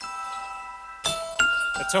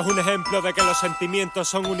Esto es un ejemplo de que los sentimientos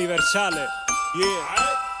son universales. Yeah.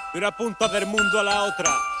 De una punta del mundo a la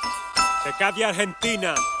otra. De Cadiz,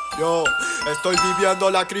 Argentina. Yo estoy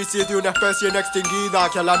viviendo la crisis de una especie inextinguida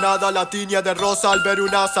que a la nada la tiñe de rosa al ver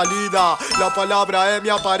una salida. La palabra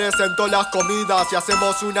me aparece en todas las comidas y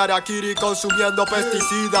hacemos un harakiri consumiendo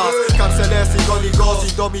pesticidas. Cárceles icónicos,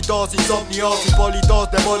 indómitos, insomnios,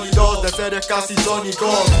 hipólitos, demolidos de seres casi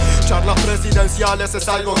sónicos. Charlas presidenciales es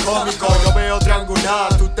algo cómico. Yo veo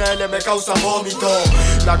triangular, tu tele me causa vómito.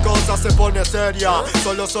 La cosa se pone seria,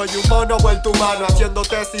 solo soy un mono vuelto humano haciendo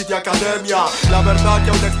tesis de academia. La verdad que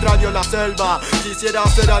aún extraño la selva. Quisiera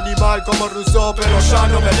ser animal como Rousseau, pero ya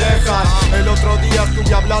no me dejan. El otro día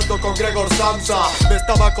estuve hablando con Gregor Samsa. Me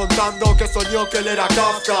estaba contando que soñó que él era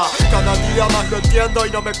Kafka. Cada día más lo entiendo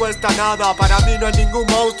y no me cuesta nada. Para mí no es ningún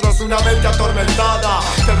monstruo, es una mente atormentada.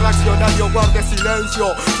 Que el reaccionario guarde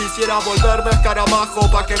silencio. Quisiera volverme escarabajo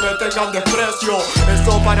pa' que me tengan desprecio.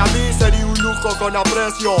 Eso para mí sería un lujo con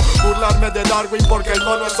aprecio. Burlarme de Darwin porque el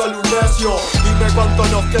mono es solo un necio. Dime cuánto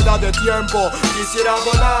nos queda de tiempo. Quisiera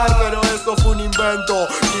volar, pero eso fue un invento.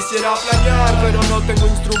 Quisiera planear, pero no tengo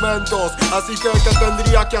instrumentos. Así que ¿qué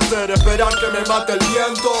tendría que hacer? ¿Esperar que me mate el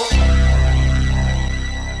viento?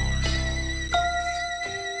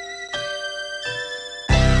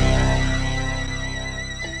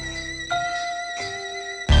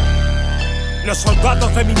 Los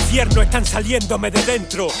soldados de mi infierno están saliéndome de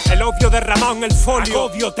dentro. El odio derramado en el folio,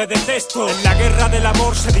 agobio, te detesto. En la guerra del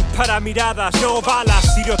amor se dispara miradas, no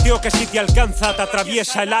balas. Tiroteo que si te alcanza te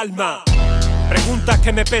atraviesa el alma. Preguntas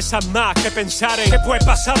que me pesan más que pensar en qué puede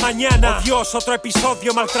pasar mañana. Oh Dios, otro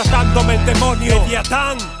episodio maltratándome el demonio.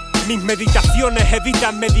 Leviatán. Mis meditaciones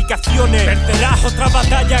evitan medicaciones. Perderás otra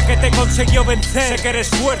batalla que te consiguió vencer. Sé que eres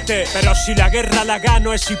fuerte, pero si la guerra la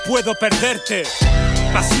gano es si puedo perderte.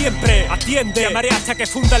 Pa' siempre, atiende. Llamaré hasta que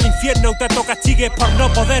funda el infierno o te castigues por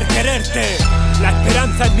no poder quererte. La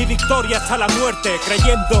esperanza es mi victoria hasta la muerte,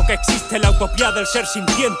 creyendo que existe la utopía del ser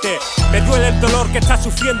sintiente. Me duele el dolor que está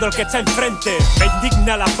sufriendo el que está enfrente. Me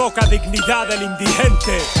indigna la poca dignidad del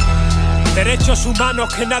indigente. Derechos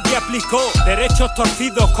humanos que nadie aplicó, derechos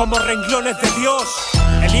torcidos como renglones de Dios.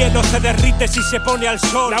 El hielo se derrite si se pone al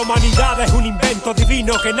sol. La humanidad es un invento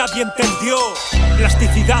divino que nadie entendió.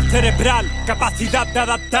 Plasticidad cerebral, capacidad de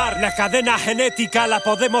adaptar. La cadena genética la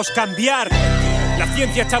podemos cambiar. La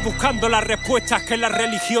ciencia está buscando las respuestas que la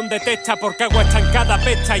religión detesta, porque agua estancada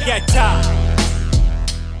pesta y ya está.